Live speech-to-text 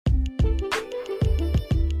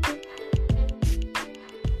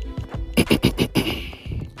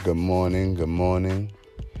Good morning,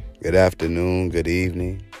 good afternoon, good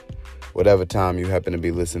evening. Whatever time you happen to be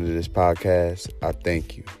listening to this podcast, I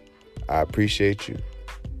thank you. I appreciate you,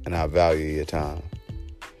 and I value your time.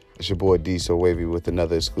 It's your boy D So Wavy with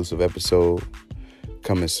another exclusive episode,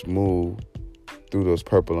 coming smooth through those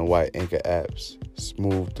purple and white Anchor apps,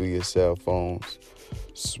 smooth through your cell phones,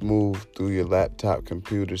 smooth through your laptop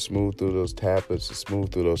computer, smooth through those tablets, and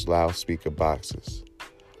smooth through those loudspeaker boxes.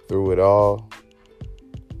 Through it all,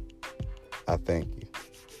 I thank you.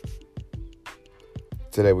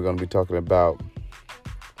 Today we're going to be talking about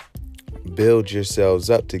build yourselves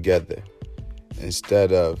up together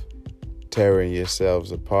instead of tearing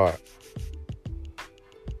yourselves apart.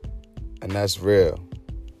 And that's real.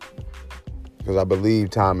 Because I believe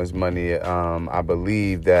time is money. I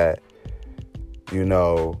believe that,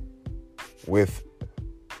 with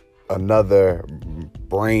another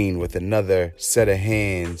brain, with another set of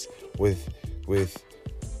hands, with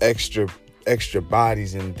extra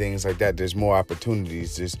bodies and things like that, there's more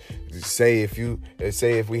opportunities. Just say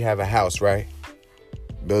if we have a house, right?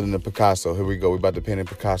 Building a Picasso. Here we go. We're about to paint a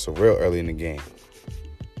Picasso real early in the game.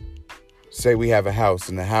 Say we have a house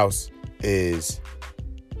and the house is,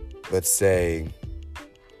 let's say,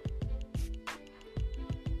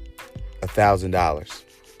 $1,000.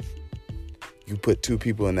 You put two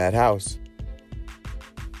people in that house,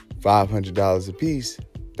 $500 a piece,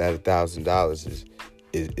 that $1,000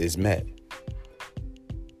 is met.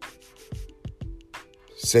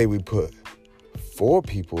 Say we put 4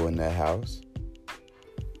 people in that house,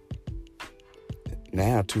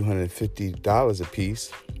 now $250 a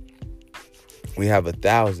piece. We have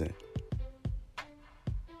 $1,000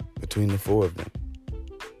 between the 4 of them.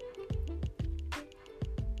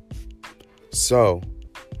 So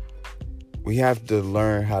we have to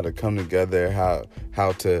learn how to come together, how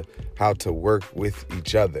to work with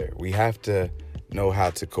each other. We have to know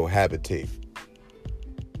how to cohabitate.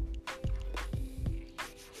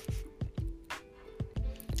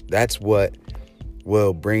 That's what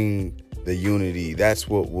will bring the unity. That's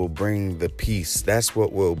what will bring the peace. That's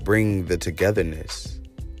what will bring the togetherness.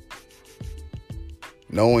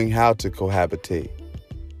 Knowing how to cohabitate.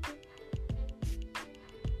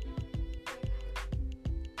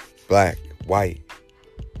 Black, white,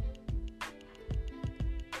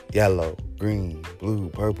 yellow, green, blue,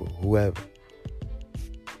 purple, whoever.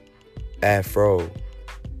 Afro,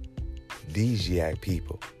 Asiatic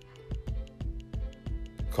people.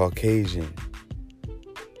 Caucasian,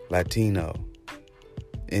 Latino,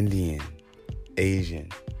 Indian, Asian,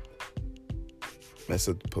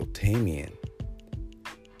 Mesopotamian.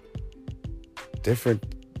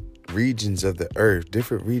 Different regions of the earth,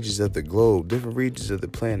 different regions of the globe, different regions of the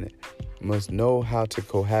planet must know how to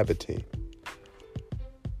cohabitate.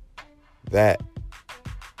 That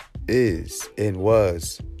is and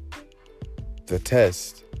was the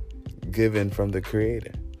test given from the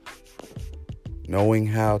Creator. Knowing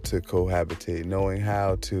how to cohabitate, knowing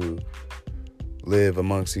how to live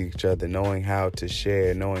amongst each other, knowing how to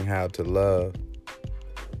share, knowing how to love,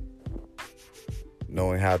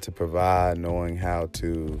 knowing how to provide, knowing how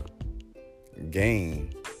to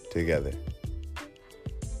gain together.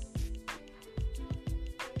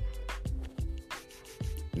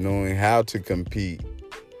 Knowing how to compete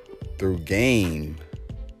through game,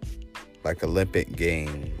 like Olympic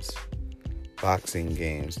games, boxing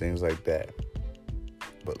games, things like that.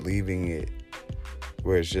 But leaving it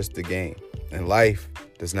where it's just a game. And life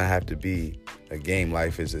does not have to be a game.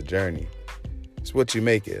 Life is a journey. It's what you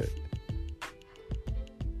make it.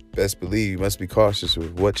 Best believe you must be cautious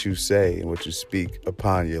with what you say and what you speak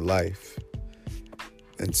upon your life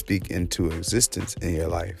and speak into existence in your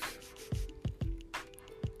life.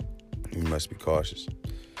 You must be cautious.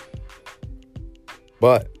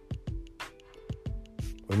 But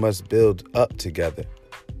we must build up together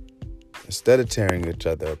instead of tearing each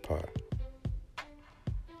other apart.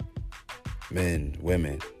 Men,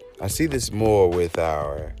 women. I see this more with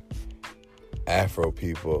our Afro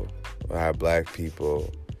people, our black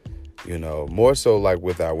people, more so like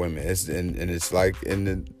with our women. It's like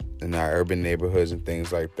in our urban neighborhoods and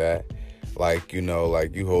things like that. Like,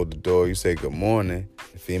 like you hold the door, you say good morning,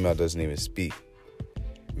 the female doesn't even speak.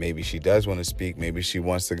 Maybe she does want to speak. Maybe she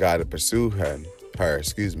wants the guy to pursue her.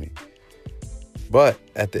 But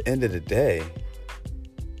at the end of the day,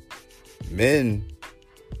 men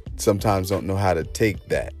sometimes don't know how to take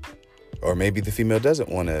that. Or maybe the female doesn't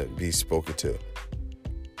want to be spoken to.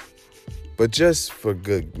 But just for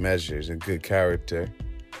good measures and good character,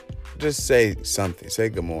 just say something. Say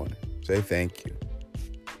good morning. Say thank you.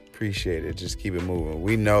 Appreciate it. Just keep it moving.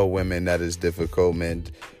 We know women that is difficult. Men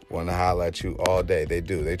want to holler at you all day. They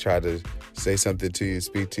do. They try to say something to you,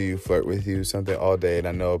 speak to you, flirt with you, something all day. And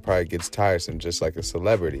I know it probably gets tiresome, just like a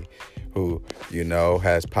celebrity who,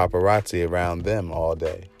 has paparazzi around them all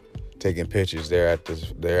day, taking pictures. They're at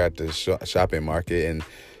the shopping market, and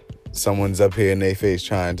someone's up here in their face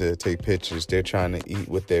trying to take pictures. They're trying to eat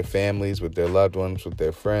with their families, with their loved ones, with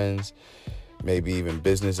their friends, maybe even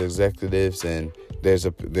business executives, and there's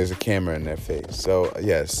a camera in their face. So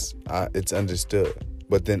yes, it's understood.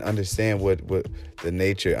 But then understand what the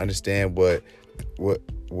nature, understand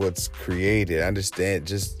what's created, understand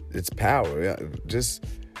just its power. Just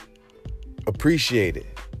appreciate it,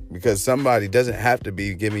 because somebody doesn't have to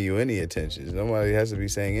be giving you any attention. Nobody has to be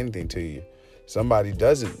saying anything to you. Somebody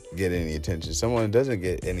doesn't get any attention. Someone doesn't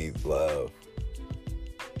get any love.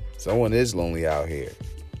 Someone is lonely out here.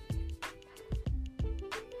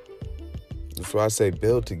 That's why I say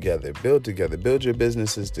build together. Build your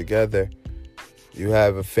businesses together. You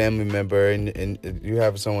have a family member and you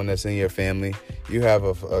have someone that's in your family. You have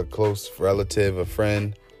a close relative, a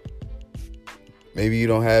friend. Maybe you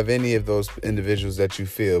don't have any of those individuals that you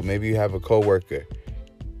feel. Maybe you have a coworker,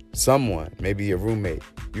 someone, maybe your roommate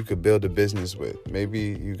you could build a business with.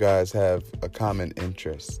 Maybe you guys have a common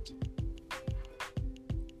interest.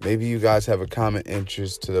 Maybe you guys have a common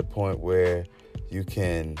interest to the point where you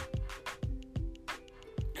can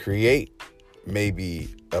create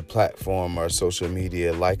maybe a platform or social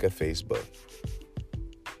media like a Facebook.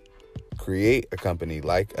 Create a company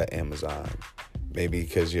like a Amazon. Maybe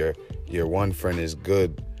because your one friend is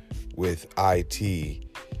good with IT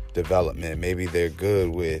development. Maybe they're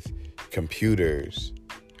good with computers,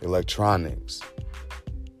 electronics.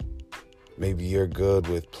 Maybe you're good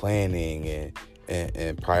with planning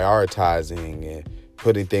and prioritizing and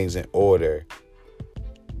putting things in order.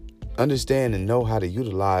 Understand and know how to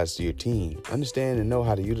utilize your team. Understand and know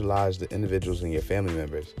how to utilize the individuals and your family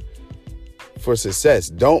members for success.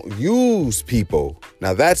 Don't use people.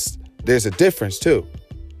 Now there's a difference too.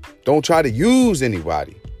 Don't try to use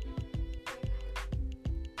anybody.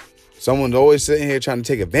 Someone's always sitting here trying to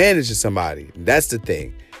take advantage of somebody. That's the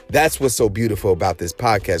thing. That's what's so beautiful about this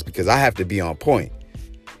podcast, because I have to be on point.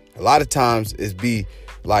 A lot of times it's be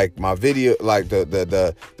like my video, like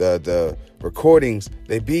the recordings,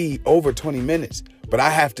 they be over 20 minutes. But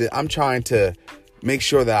I'm trying to make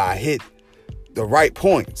sure that I hit the right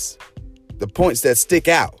points, the points that stick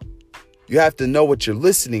out. You have to know what you're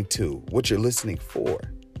listening to, what you're listening for.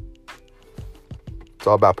 It's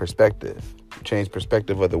all about perspective. You change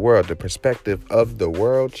perspective of the world. The perspective of the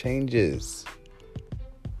world changes.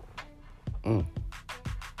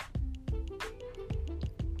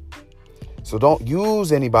 So don't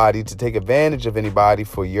use anybody to take advantage of anybody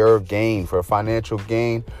for your gain, for financial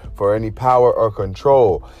gain, for any power or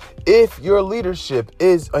control. If your leadership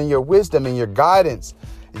is on your wisdom and your guidance,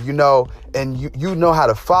 and you know how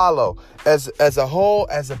to follow as a whole,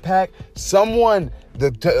 as a pack,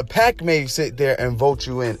 the pack may sit there and vote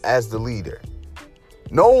you in as the leader.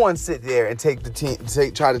 No one sit there and take the team,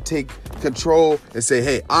 try to take control and say,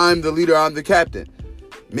 hey, I'm the leader, I'm the captain.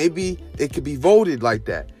 Maybe it could be voted like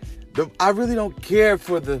that. I really don't care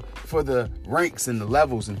for the ranks and the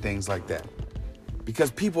levels and things like that,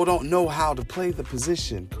 because people don't know how to play the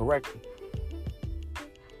position correctly.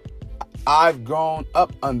 I've grown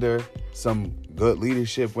up under some good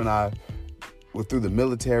leadership when I was through the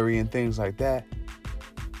military and things like that.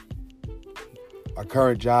 My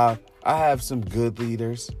current job, I have some good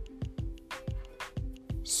leaders.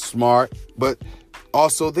 Smart, but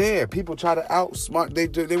also there, people try to outsmart.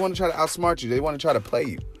 They want to try to outsmart you. They want to try to play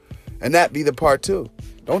you. And that be the part too.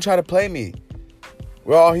 Don't try to play me.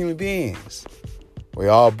 We're all human beings. We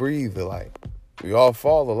all breathe alike. We all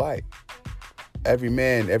fall alike. Every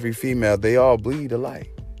man, every female, they all bleed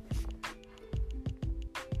alike.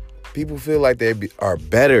 People feel like they are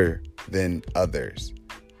better than others.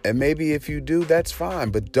 And maybe if you do, that's fine.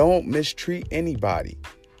 But don't mistreat anybody.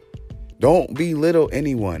 Don't belittle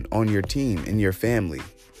anyone on your team, in your family,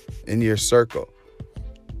 in your circle,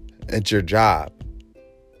 at your job.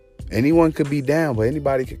 Anyone could be down, but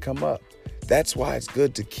anybody could come up. That's why it's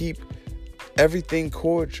good to keep everything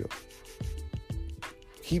cordial.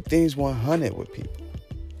 Keep things 100 with people.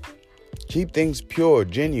 Keep things pure,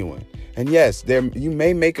 genuine. And yes, you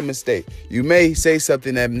may make a mistake. You may say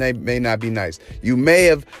something that may not be nice. You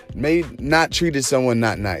may not treated someone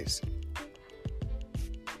not nice.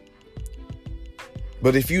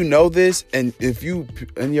 But if you know this, and if you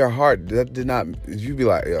in your heart that did not, you be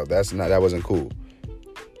like, yo, that wasn't cool.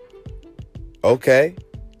 Okay,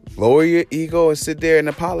 lower your ego and sit there and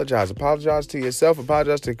apologize. Apologize to yourself,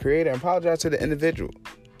 apologize to the creator, and apologize to the individual.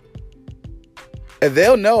 And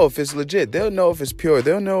they'll know if it's legit. They'll know if it's pure.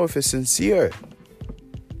 They'll know if it's sincere.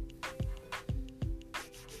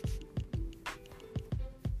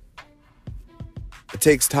 It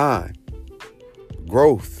takes time,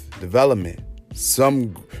 growth, development.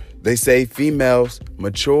 They say females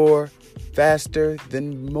mature faster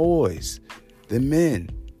than boys, than men,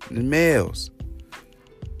 than males.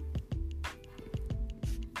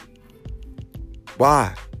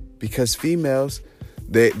 Why? Because females,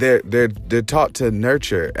 they're taught to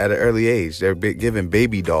nurture at an early age. They're given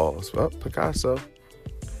baby dolls. Well, Picasso.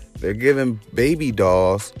 They're given baby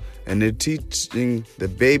dolls, and they're teaching the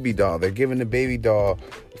baby doll. They're giving the baby doll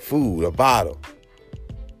food, a bottle.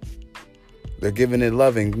 They're giving it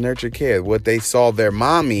loving, nurture, care. What they saw their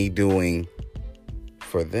mommy doing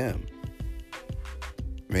for them.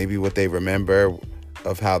 Maybe what they remember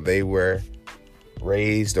of how they were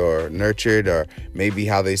raised or nurtured, or maybe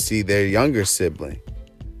how they see their younger sibling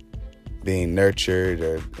being nurtured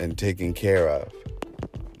and taken care of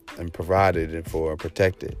and provided for and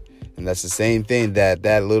protected. And that's the same thing that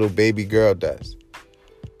little baby girl does.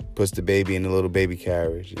 Puts the baby in the little baby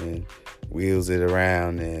carriage and wheels it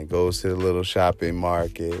around and goes to the little shopping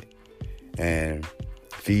market and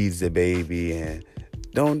feeds the baby and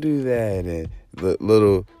don't do that, and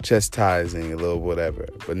little chastising, a little whatever,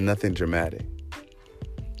 but nothing dramatic.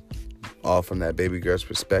 All from that baby girl's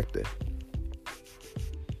perspective.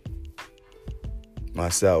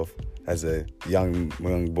 Myself, as a young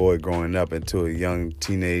boy growing up into a young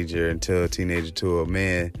teenager, until a teenager to a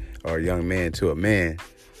man, or a young man to a man.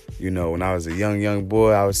 You know, when I was a young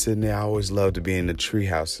boy, I was sitting there. I always loved to be in the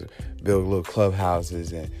treehouse, build little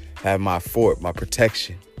clubhouses, and have my fort, my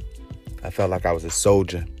protection. I felt like I was a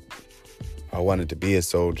soldier. I wanted to be a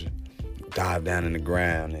soldier. Dive down in the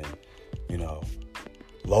ground and,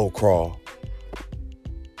 low crawl.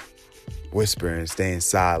 Whispering, staying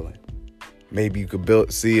silent. Maybe you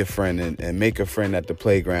could see a friend and make a friend at the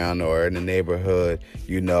playground or in the neighborhood,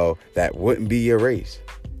 that wouldn't be your race.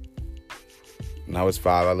 When I was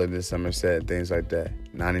 5, I lived in Somerset, things like that.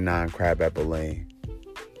 99 Crabapple Lane.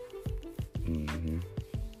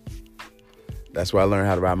 That's where I learned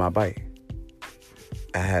how to ride my bike.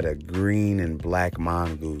 I had a green and black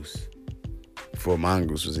mongoose. Before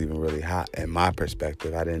mongoose was even really hot, in my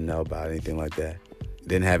perspective. I didn't know about anything like that.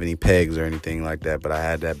 Didn't have any pegs or anything like that, but I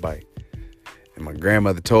had that bike. And my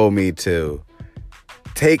grandmother told me to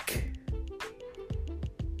take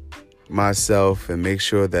myself and make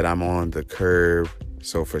sure that I'm on the curb,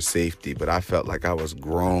 so for safety. But I felt like I was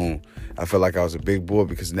grown. I felt like I was a big boy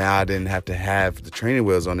because now I didn't have to have the training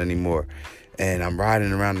wheels on anymore. And I'm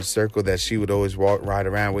riding around the circle that she would always ride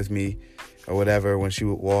around with me or whatever. When she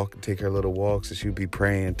would walk, take her little walks, and she would be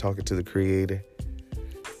praying, talking to the Creator.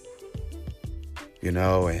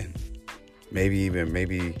 And maybe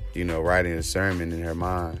writing a sermon in her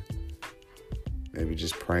mind. Maybe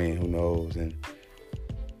just praying, who knows. And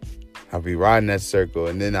I'll be riding that circle,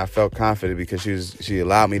 and then I felt confident because she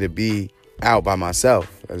allowed me to be out by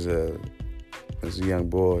myself as a young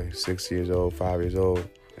boy, 6 years old, 5 years old.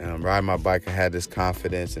 And I'm riding my bike. I had this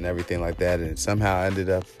confidence and everything like that, and somehow I ended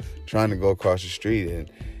up trying to go across the street,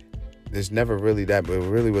 and there's never really but it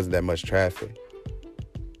really wasn't that much traffic.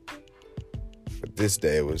 But this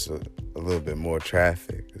day it was a little bit more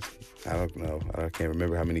traffic. I don't know. I can't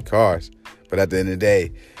remember how many cars. But at the end of the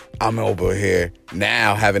day, I'm over here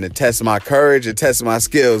now having to test my courage and test my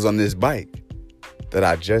skills on this bike that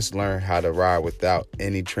I just learned how to ride without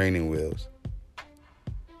any training wheels.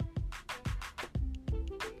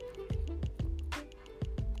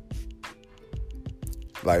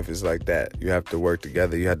 Life is like that. You have to work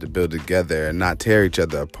together. You have to build together and not tear each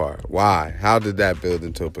other apart. Why? How did that build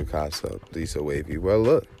into a Picasso? Lisa Wavy. Well,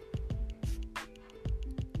 look.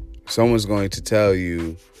 Someone's going to tell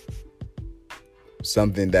you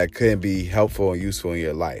something that could be helpful and useful in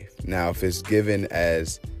your life. Now, if it's given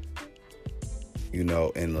as, in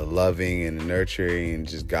a loving and nurturing and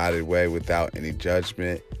just guided way without any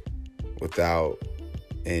judgment, without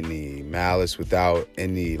any malice, without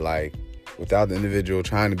the individual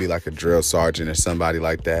trying to be like a drill sergeant or somebody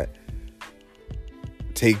like that,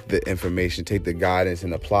 take the information, take the guidance,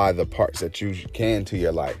 and apply the parts that you can to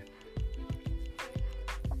your life.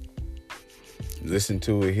 Listen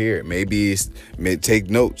to it here. Maybe take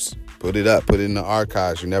notes, put it up, put it in the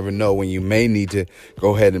archives. You never know when you may need to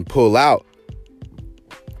go ahead and pull out,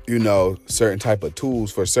 certain type of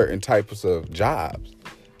tools for certain types of jobs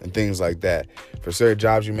and things like that. For certain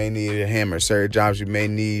jobs, you may need a hammer. Certain jobs, you may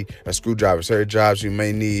need a screwdriver. Certain jobs, you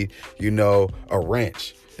may need, a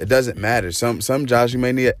wrench. It doesn't matter. Some jobs you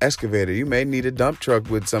may need an excavator. You may need a dump truck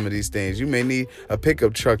with some of these things. You may need a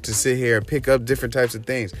pickup truck to sit here and pick up different types of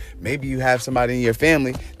things. Maybe you have somebody in your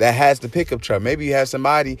family that has the pickup truck. Maybe you have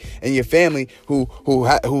somebody in your family who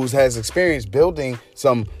has experience building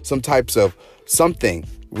some types of something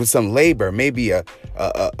with some labor. Maybe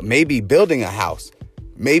maybe building a house.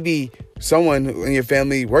 Maybe someone in your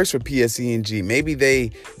family works for PSE&G. Maybe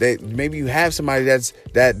maybe you have somebody that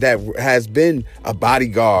has been a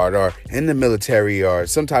bodyguard or in the military or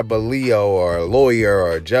some type of Leo or a lawyer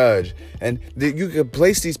or a judge. And you can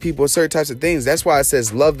place these people with certain types of things. That's why it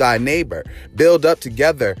says love thy neighbor, build up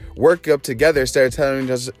together, work up together instead of tearing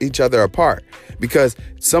each other apart. Because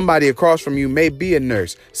somebody across from you may be a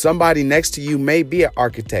nurse. Somebody next to you may be an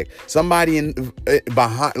architect. Somebody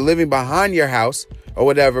living behind your house or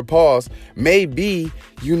whatever, pause, maybe,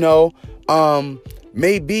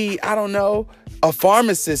 maybe, I don't know, a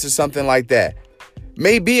pharmacist or something like that.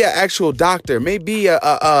 Maybe an actual doctor, maybe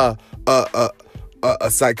a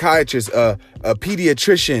psychiatrist, a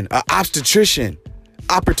pediatrician, an obstetrician.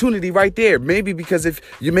 Opportunity right there. Maybe because if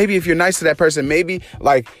you're nice to that person, maybe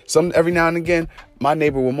like every now and again, my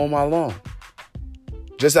neighbor will mow my lawn.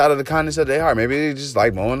 Just out of the kindness of their heart. Maybe they just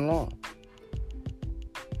like mowing the lawn.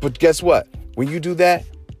 But guess what? When you do that,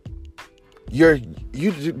 you're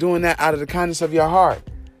doing that out of the kindness of your heart.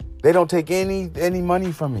 They don't take any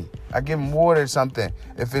money from me. I give them water or something.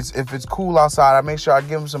 If it's cool outside, I make sure I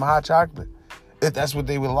give them some hot chocolate. If that's what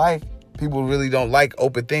they would like. People really don't like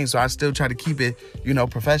open things, so I still try to keep it,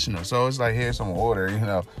 professional. So it's like, here's some water,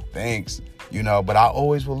 thanks, but I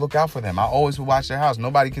always will look out for them. I always will watch their house.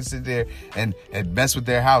 Nobody can sit there and mess with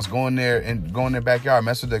their house, go in their backyard,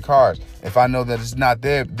 mess with their cars. If I know that it's not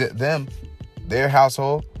their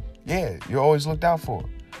household, yeah, you're always looked out for.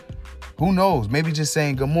 Who knows? Maybe just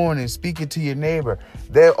saying good morning, speaking to your neighbor.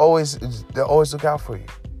 They'll always look out for you.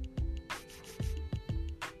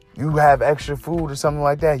 You have extra food or something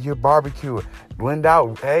like that. You're barbecuing. Blend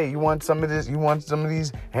out. Hey, you want some of this? You want some of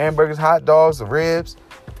these hamburgers, hot dogs, the ribs,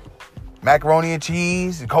 macaroni and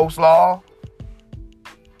cheese, the coleslaw,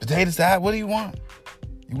 potato salad? What do you want?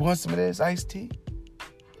 You want some of this iced tea?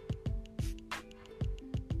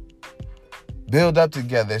 Build up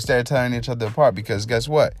together instead of tearing each other apart, because guess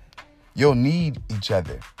what? You'll need each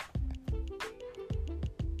other.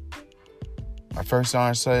 My first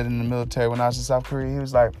sergeant said in the military when I was in South Korea, he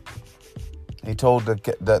was like, he told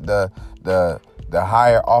the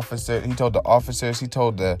higher officer, he told the officers, he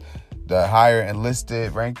told the higher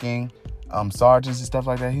enlisted ranking sergeants and stuff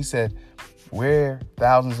like that. He said, we're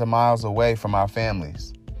thousands of miles away from our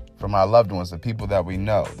families, from our loved ones, the people that we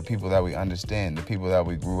know, the people that we understand, the people that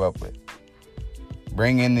we grew up with.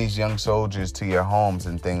 Bring in these young soldiers to your homes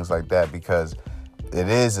and things like that, because it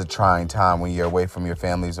is a trying time when you're away from your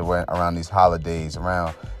families around these holidays,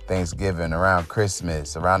 around Thanksgiving, around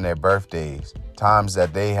Christmas, around their birthdays, times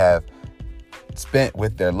that they have spent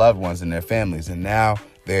with their loved ones and their families. And now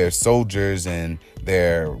they're soldiers and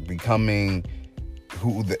they're becoming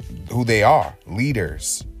who they are,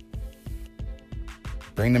 leaders.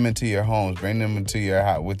 Bring them into your homes, bring them into your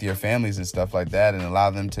house with your families and stuff like that, and allow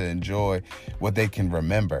them to enjoy what they can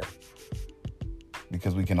remember.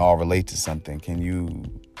 Because we can all relate to something. Can you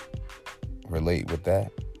relate with that?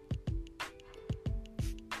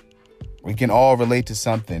 We can all relate to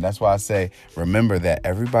something. That's why I say, remember that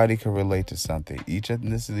everybody can relate to something. Each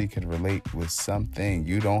ethnicity can relate with something.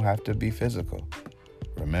 You don't have to be physical.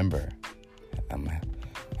 Remember,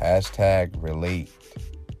 hashtag relate.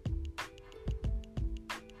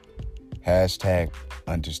 Hashtag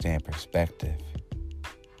understand perspective.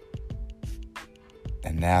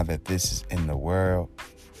 And now that this is in the world,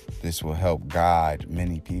 this will help guide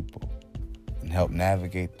many people and help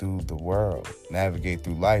navigate through the world, navigate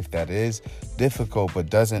through life that is difficult but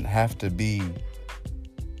doesn't have to be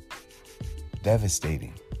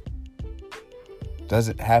devastating.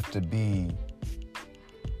 Doesn't have to be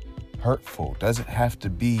hurtful. Doesn't have to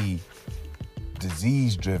be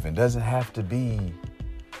disease-driven. Doesn't have to be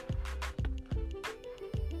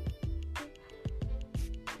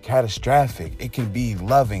catastrophic. It can be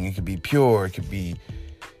loving. It can be pure. It could be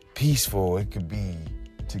peaceful. It could be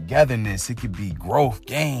togetherness. It could be growth,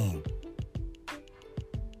 gain.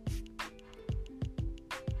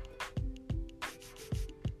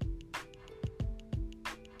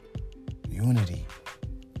 Unity.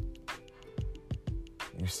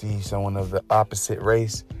 You see someone of the opposite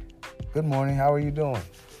race. Good morning. How are you doing?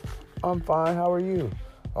 I'm fine. How are you?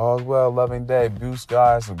 All's well, loving day, blue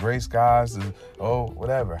skies, some gray skies, and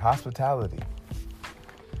whatever. Hospitality.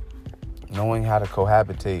 Knowing how to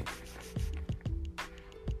cohabitate.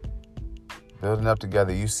 Building up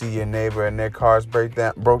together. You see your neighbor and their cars broke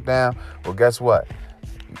down. Well, guess what?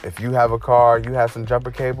 If you have a car, you have some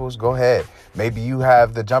jumper cables, go ahead. Maybe you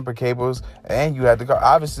have the jumper cables and you have the car.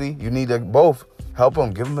 Obviously, you need to both help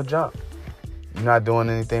them. Give them a jump. You're not doing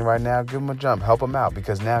anything right now, give them a jump. Help them out,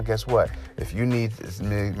 because now, guess what? If you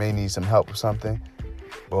may need some help with something,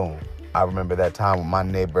 boom. I remember that time when my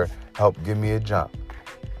neighbor helped give me a jump.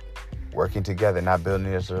 Working together, not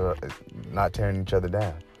building each other, not tearing each other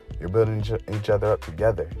down. You're building each other up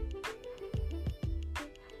together.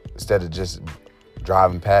 Instead of just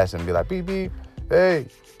driving past and be like, beep, beep, hey,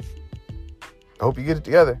 hope you get it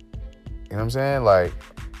together. You know what I'm saying? Like,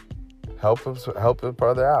 help a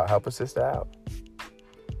brother out, help a sister out.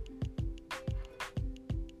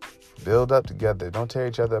 Build up together. Don't tear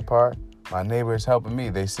each other apart. My neighbor is helping me.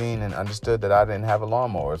 They seen and understood that I didn't have a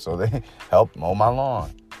lawnmower, so they helped mow my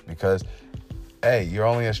lawn. Because, hey, you're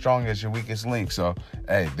only as strong as your weakest link. So,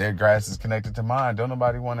 hey, their grass is connected to mine. Don't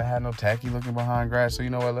nobody want to have no tacky looking behind grass. So, you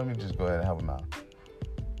know what? Let me just go ahead and help them out.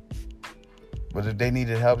 But if they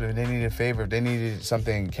needed help, if they needed a favor, if they needed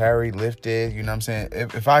something carried, lifted, you know what I'm saying?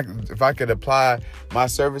 If I could apply my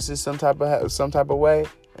services some type of way,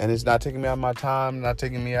 and it's not taking me out of my time, not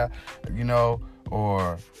taking me out,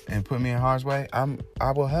 and put me in harm's way,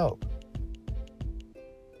 I will help.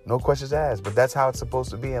 No questions asked. But that's how it's supposed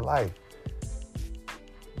to be in life.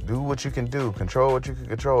 Do what you can do. Control what you can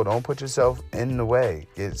control. Don't put yourself in the way.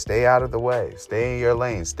 Stay out of the way. Stay in your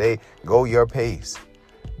lane. Go your pace.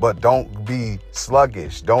 But don't be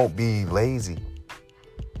sluggish. Don't be lazy.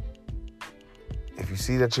 If you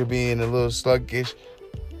see that you're being a little sluggish,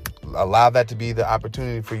 allow that to be the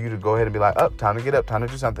opportunity for you to go ahead and be like, time to get up, time to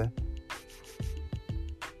do something.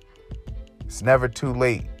 It's never too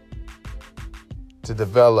late to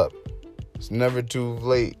develop. It's never too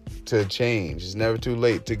late to change. It's never too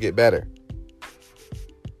late to get better.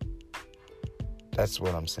 That's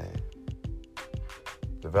what I'm saying.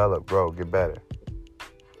 Develop, grow, get better.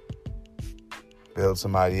 Build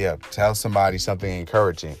somebody up. Tell somebody something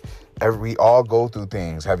encouraging. We all go through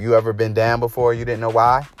things. Have you ever been down before you didn't know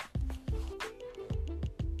why?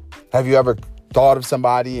 Have you ever thought of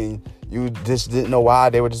somebody and you just didn't know why?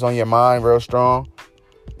 They were just on your mind real strong.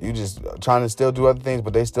 You just trying to still do other things,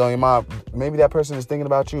 but they still on your mind. Maybe that person is thinking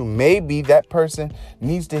about you. Maybe that person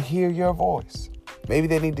needs to hear your voice. Maybe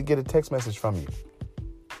they need to get a text message from you.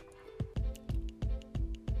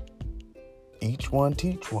 Each one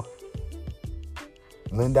teach one.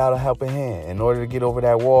 Lend out a helping hand. In order to get over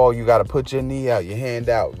that wall, you got to put your knee out, your hand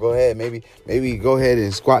out. Go ahead. Maybe go ahead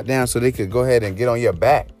and squat down so they could go ahead and get on your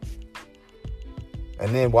back.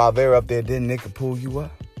 And then while they're up there, then they could pull you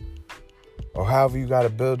up. Or however you got to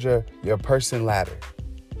build your person ladder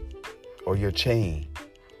or your chain.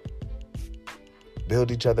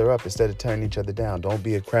 Build each other up instead of turning each other down. Don't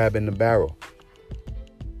be a crab in the barrel.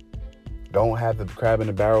 Don't have the crab in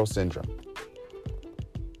the barrel syndrome.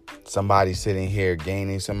 Somebody sitting here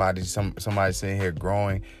gaining, somebody sitting here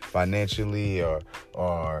growing financially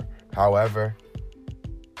or however.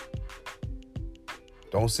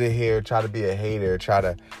 Don't sit here, try to be a hater, try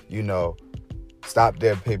to, stop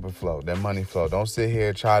their paper flow, their money flow. Don't sit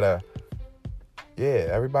here,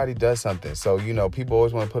 everybody does something. So, people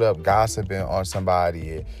always want to put up gossiping on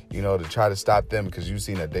somebody, to try to stop them because you've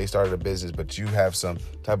seen that they started a business, but you have some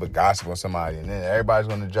type of gossip on somebody. And then everybody's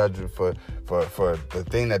going to judge you for the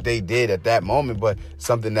thing that they did at that moment, but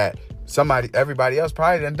something that everybody else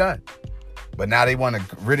probably done. But now they want to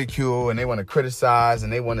ridicule and they want to criticize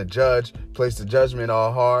and they want to judge, place the judgment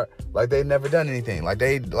all hard, like they've never done anything. Like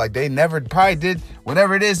they never probably did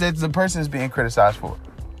whatever it is that the person is being criticized for.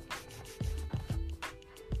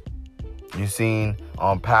 You seen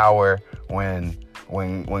on Power when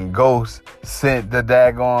Ghost sent the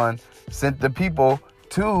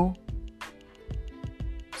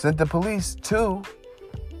police to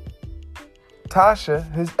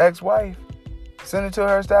Tasha, his ex-wife. Send it to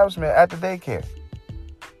her establishment at the daycare.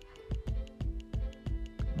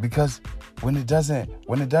 Because when it doesn't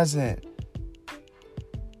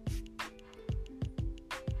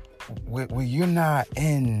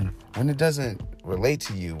relate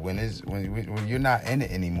to you, when you're not in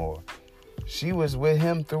it anymore. She was with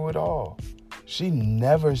him through it all. She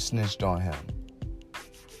never snitched on him.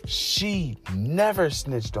 She never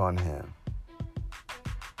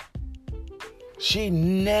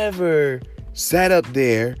sat up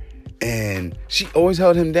there, and she always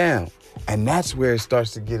held him down. And that's where it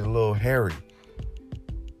starts to get a little hairy.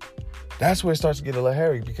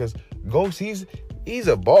 Because Ghost, he's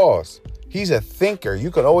a boss. He's a thinker.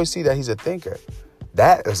 You can always see that he's a thinker.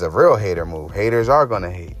 That is a real hater move. Haters are going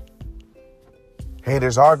to hate.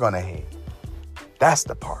 That's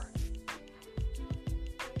the part.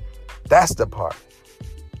 That's the part.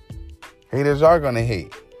 Haters are going to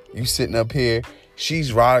hate. You sitting up here,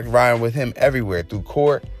 she's riding with him everywhere, through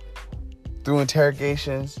court, through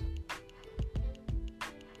interrogations.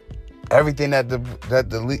 Everything that the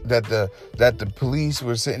police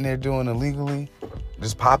were sitting there doing illegally,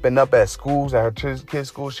 just popping up at schools, at her kids'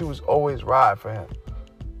 school, she was always riding for him.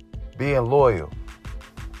 Being loyal.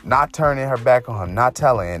 Not turning her back on him, not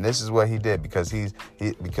telling. And this is what he did because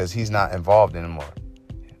he's not involved anymore.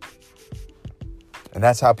 And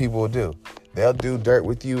that's how people will do. They'll do dirt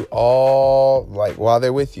with you all, like, while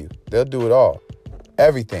they're with you. They'll do it all.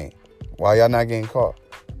 Everything. While y'all not getting caught.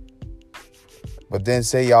 But then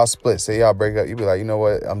say y'all split. Say y'all break up. You be like, you know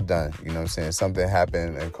what? I'm done. You know what I'm saying? Something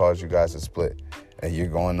happened and caused you guys to split. And you're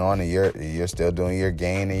going on and you're still doing your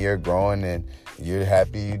gain and you're growing and you're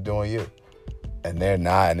happy you're doing you. And they're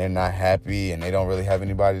not happy and they don't really have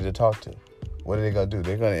anybody to talk to. What are they going to do?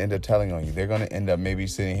 They're going to end up telling on you. They're going to end up maybe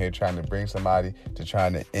sitting here trying to bring somebody to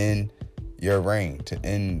trying to end your reign, to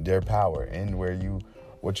end their power, end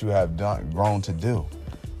what you have grown to do.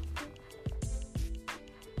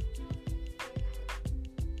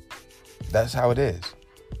 That's how it is.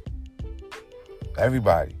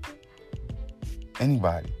 Everybody.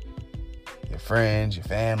 Anybody. Your friends, your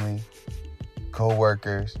family,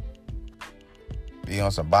 co-workers. Be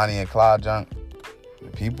on some Bonnie and Clyde junk.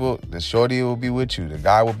 The shorty will be with you. The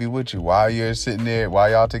guy will be with you while you're sitting there,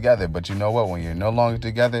 while y'all together. But you know what? When you're no longer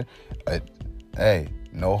together, hey,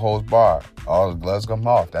 no holds barred. All the gloves come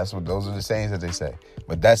off. Those are the sayings that they say.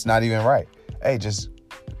 But that's not even right. Hey, just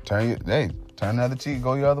turn the other cheek,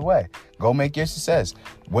 go your other way. Go make your success.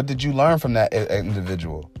 What did you learn from that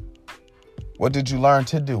individual? What did you learn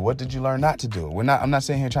to do? What did you learn not to do? I'm not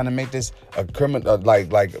saying here trying to make this a criminal,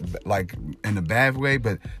 like in a bad way,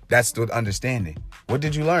 but that's the understanding. What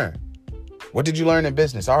did you learn? What did you learn in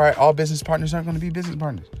business? All right, all business partners aren't going to be business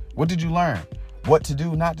partners. What did you learn? What to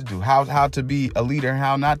do, not to do. How to be a leader,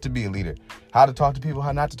 how not to be a leader. How to talk to people,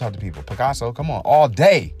 how not to talk to people. Picasso, come on, all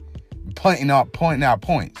day, pointing out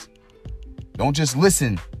points. Don't just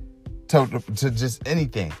listen to just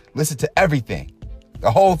anything. Listen to everything,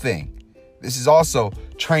 the whole thing. This is also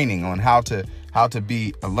training on how to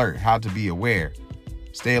be alert, how to be aware.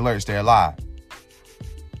 Stay alert, stay alive.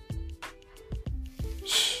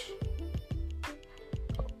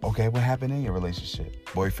 Okay, what happened in your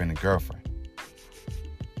relationship? Boyfriend and girlfriend.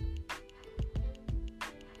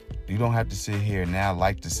 You don't have to sit here now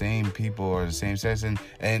like the same people or the same sex, and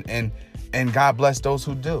God bless those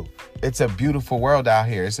who do. It's a beautiful world out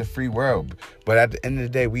here. It's a free world. But at the end of the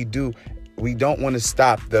day, we don't want to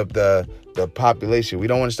stop the population. We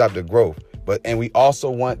don't want to stop the growth. And we also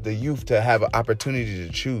want the youth to have an opportunity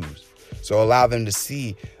to choose. So allow them to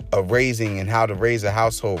see a raising and how to raise a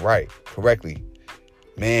household correctly.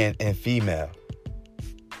 Man and female.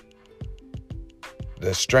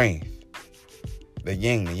 The strength. The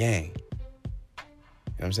yin, the yang. You know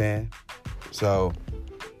what I'm saying? So,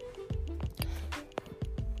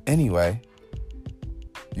 anyway,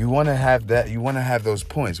 you want to have that. You want to have those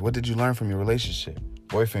points. What did you learn from your relationship?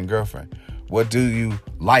 Boyfriend, girlfriend. What do you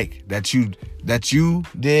like that you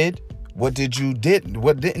did? What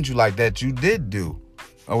didn't you like that you did do?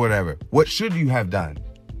 Or whatever. What should you have done?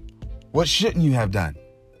 What shouldn't you have done?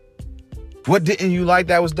 What didn't you like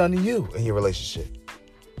that was done to you in your relationship?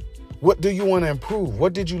 What do you want to improve?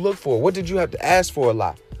 What did you look for? What did you have to ask for a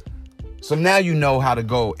lot? So now you know how to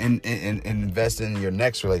go and invest in your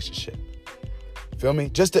next relationship. Feel me?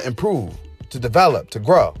 Just to improve, to develop, to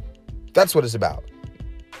grow. That's what it's about.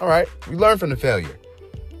 All right. We learn from the failure.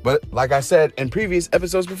 But like I said in previous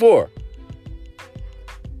episodes before,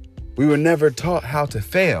 we were never taught how to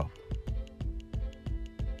fail.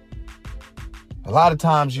 A lot of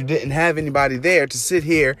times you didn't have anybody there to sit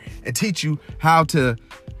here and teach you how to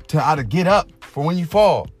get up for when you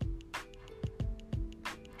fall.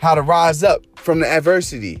 How to rise up from the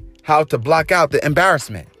adversity. How to block out the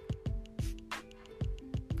embarrassment.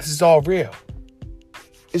 This is all real.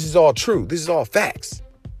 This is all true. This is all facts.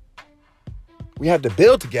 We have to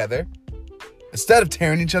build together instead of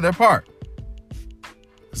tearing each other apart.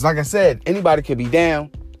 Because like I said, anybody could be down,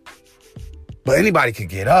 but anybody could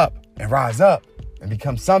get up and rise up and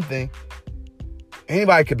become something.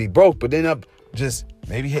 Anybody could be broke, but end up just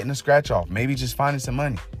maybe hitting a scratch off, maybe just finding some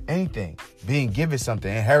money, anything, being given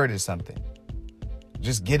something, inherited something.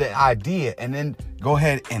 Just get an idea and then go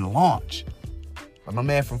ahead and launch. Like my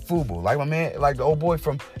man from Fubu, like the old boy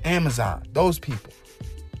from Amazon, those people.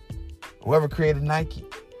 Whoever created Nike.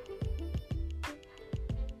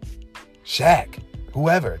 Shaq.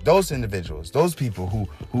 Whoever, those individuals, those people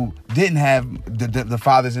who didn't have the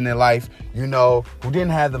fathers in their life, who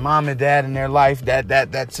didn't have the mom and dad in their life,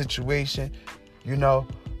 that situation,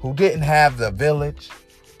 who didn't have the village,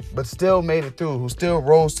 but still made it through, who still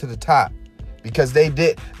rose to the top because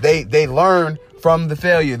they learned from the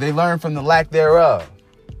failure. They learned from the lack thereof.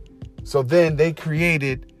 So then they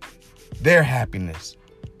created their happiness.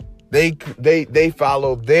 They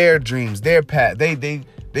followed their dreams, their path.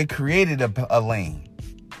 They created a lane.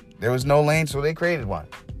 There was no lane, so they created one.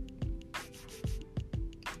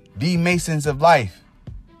 Be masons of life.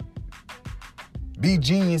 Be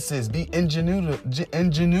geniuses. Be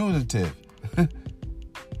ingenuitive.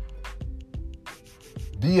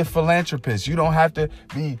 Be a philanthropist. You don't have to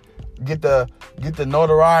get the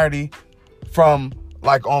notoriety from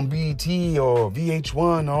like on BET or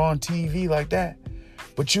VH1 or on TV like that.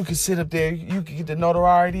 But you can sit up there. You can get the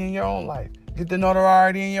notoriety in your own life. Get the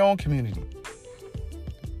notoriety in your own community.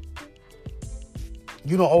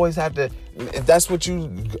 You don't always have to, if that's what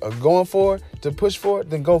you are going for, to push for it,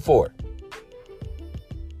 then go for it.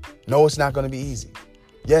 No, it's not going to be easy.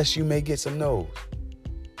 Yes, you may get some no's.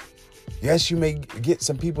 Yes, you may get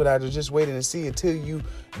some people that are just waiting to see until you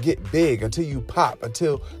get big, until you pop,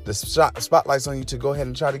 until the spotlight's on you to go ahead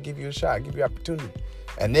and try to give you a shot, give you opportunity.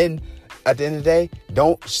 And then at the end of the day,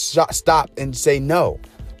 don't stop and say no.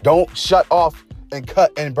 Don't shut off and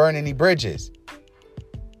cut and burn any bridges.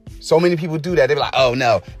 So many people do that. They're like, oh,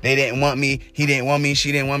 no, they didn't want me. He didn't want me.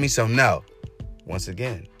 She didn't want me. So no. Once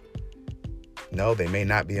again, no, they may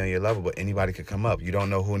not be on your level, but anybody could come up. You don't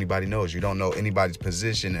know who anybody knows. You don't know anybody's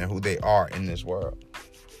position and who they are in this world.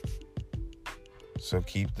 So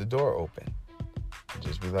keep the door open.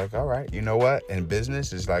 Just be like, all right, you know what? In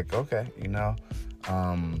business, it's like, okay,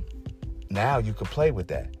 now you could play with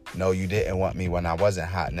that. No, you didn't want me when I wasn't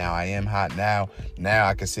hot. Now I am hot. Now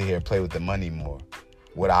I can sit here and play with the money more.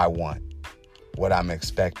 What I want, what I'm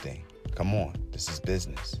expecting. Come on, this is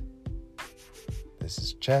business. This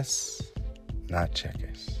is chess, not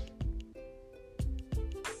checkers.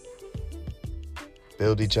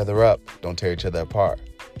 Build each other up. Don't tear each other apart.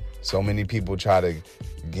 So many people try to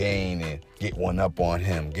gain and get one up on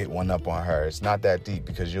him, get one up on her. It's not that deep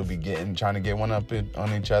because you'll be trying to get one up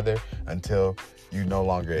on each other until you no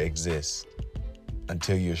longer exist.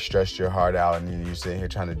 Until you're stressed your heart out and you're sitting here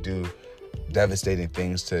trying to do devastating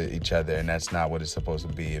things to each other, and that's not what it's supposed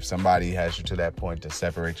to be. If somebody has you to that point, to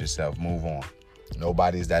separate yourself, move on.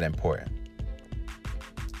 Nobody's that important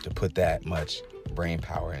to put that much brain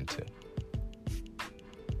power into.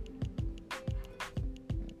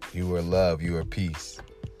 You are love, you are peace.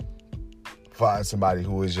 Find somebody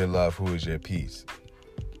who is your love, who is your peace,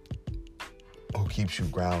 who keeps you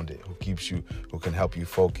grounded, who can help you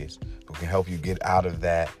focus, who can help you get out of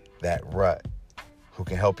that rut, who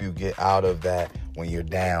can help you get out of that when you're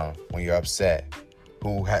down, when you're upset,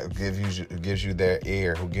 who gives you their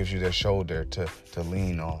ear, who gives you their shoulder to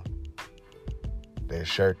lean on, their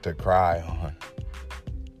shirt to cry on.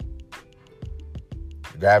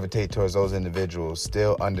 Gravitate towards those individuals.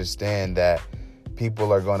 Still understand that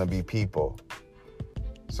people are going to be people.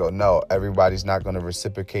 So no, everybody's not going to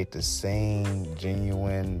reciprocate the same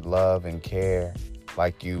genuine love and care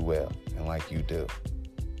like you will and like you do.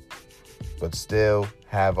 But still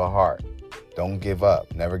have a heart. Don't give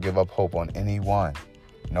up. Never give up hope on anyone.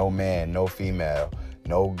 No man, no female,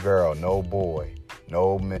 no girl, no boy,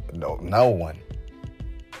 no one.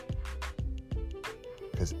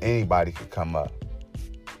 Because anybody could come up.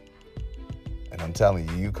 And I'm telling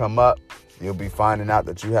you, you come up, you'll be finding out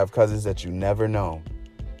that you have cousins that you never known.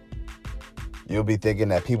 You'll be thinking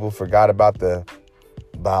that people forgot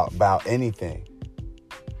about anything.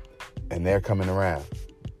 And they're coming around.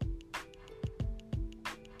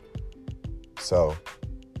 So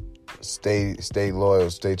stay loyal,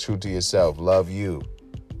 stay true to yourself. Love you.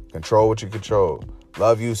 Control what you control.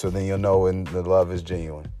 Love you so then you'll know when the love is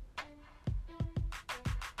genuine.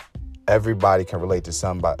 Everybody can relate to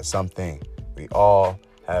something. We all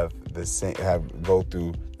go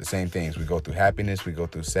through the same things. We go through happiness, we go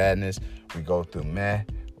through sadness, we go through meh.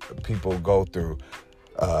 People go through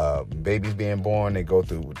babies being born, they go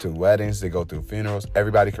through weddings, they go through funerals.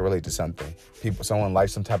 Everybody can relate to something. Someone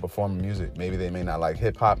likes some type of form of music. Maybe they may not like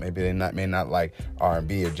hip hop, maybe they may not like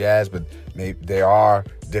R&B or jazz, but there are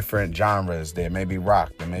different genres. There may be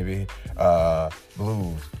rock, there may be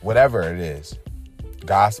blues, whatever it is,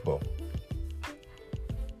 gospel.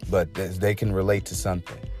 But they can relate to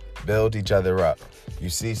something. Build each other up. You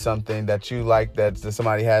see something that you like that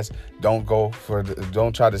somebody has, don't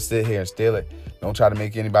try to sit here and steal it. Don't try to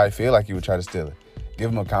make anybody feel like you would try to steal it.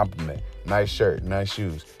 Give them a compliment. Nice shirt, nice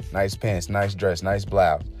shoes, nice pants, nice dress, nice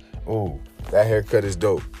blouse. Ooh, that haircut is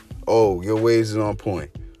dope. Oh, your waves is on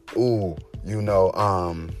point. Ooh,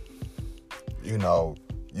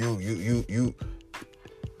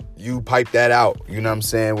 you pipe that out, you know what I'm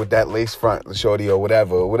saying, with that lace front, shorty, or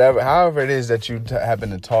whatever, however it is that you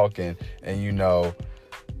happen to talk and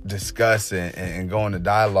discuss and go into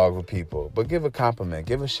dialogue with people. But give a compliment,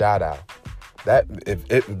 give a shout out. That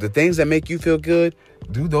if the things that make you feel good,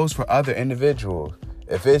 do those for other individuals.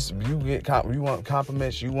 If it's you want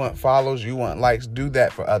compliments, you want follows, you want likes, do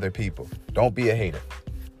that for other people. Don't be a hater.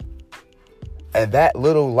 And that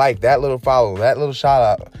little like, that little follow, that little shout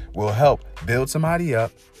out will help build somebody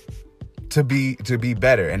up to be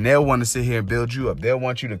better. And they'll want to sit here and build you up. They'll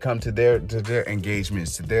want you to come to their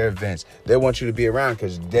engagements, to their events. They want you to be around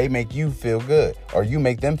because they make you feel good, or you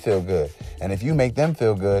make them feel good. And if you make them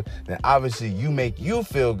feel good, then obviously you make you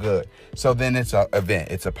feel good. So then it's an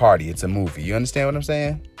event, it's a party, it's a movie. You understand what I'm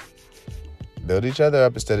saying? Build each other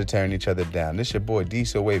up instead of tearing each other down. This your boy D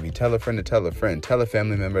So Wavy. Tell a friend to tell a friend. Tell a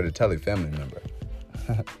family member to tell a family member.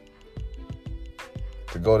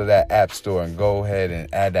 To go to that app store and go ahead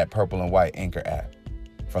and add that purple and white Anchor app.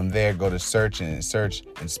 From there, go to search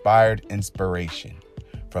Inspired Inspiration.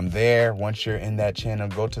 From there, once you're in that channel,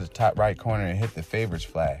 go to the top right corner and hit the favorites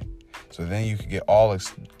flag. So then you can get all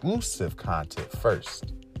exclusive content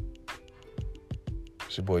first.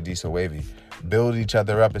 It's your boy D So Wavy. Build each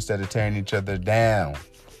other up instead of tearing each other down.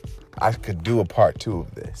 I could do a part 2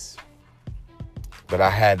 of this, but I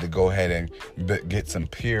had to go ahead and get some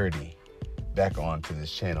purity back onto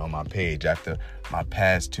this channel on my page after my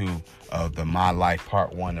past 2 of the My Life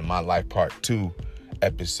Part 1 and My Life Part 2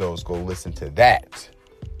 episodes. Go listen to that.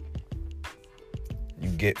 You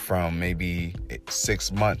get from maybe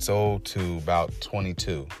 6 months old to about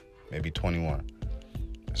 22, maybe 21.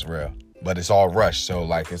 It's real. But it's all rushed. So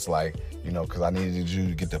it's because I needed you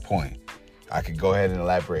to get the point. I could go ahead and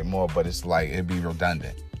elaborate more, but it's it'd be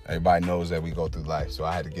redundant. Everybody knows that we go through life. So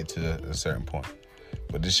I had to get to a certain point.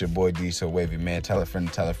 But this your boy D So Wavy, man. Tell a friend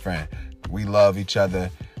to tell a friend. We love each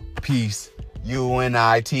other. Peace.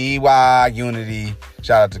 UNITY. Unity.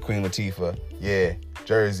 Shout out to Queen Latifah. Yeah.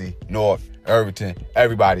 Jersey, Newark, Irvington,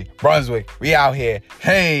 everybody. Brunswick. We out here.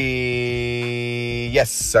 Hey.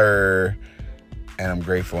 Yes, sir. And I'm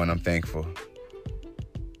grateful and I'm thankful.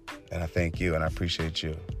 And I thank you and I appreciate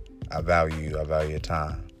you. I value you. I value your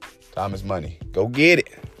time. Time is money. Go get it.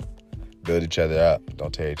 Build each other up.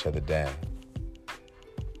 Don't tear each other down.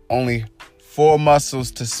 Only 4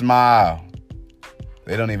 muscles to smile.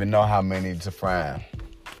 They don't even know how many to frown.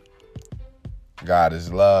 God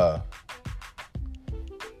is love.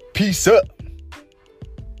 Peace up.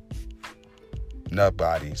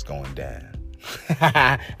 Nobody's going down.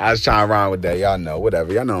 I was trying to rhyme with that. Y'all know.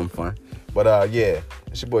 Whatever. Y'all know I'm fun. But yeah.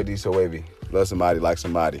 It's your boy D So Wavy. Love somebody, like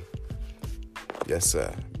somebody. Yes,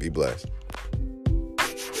 sir. Be blessed.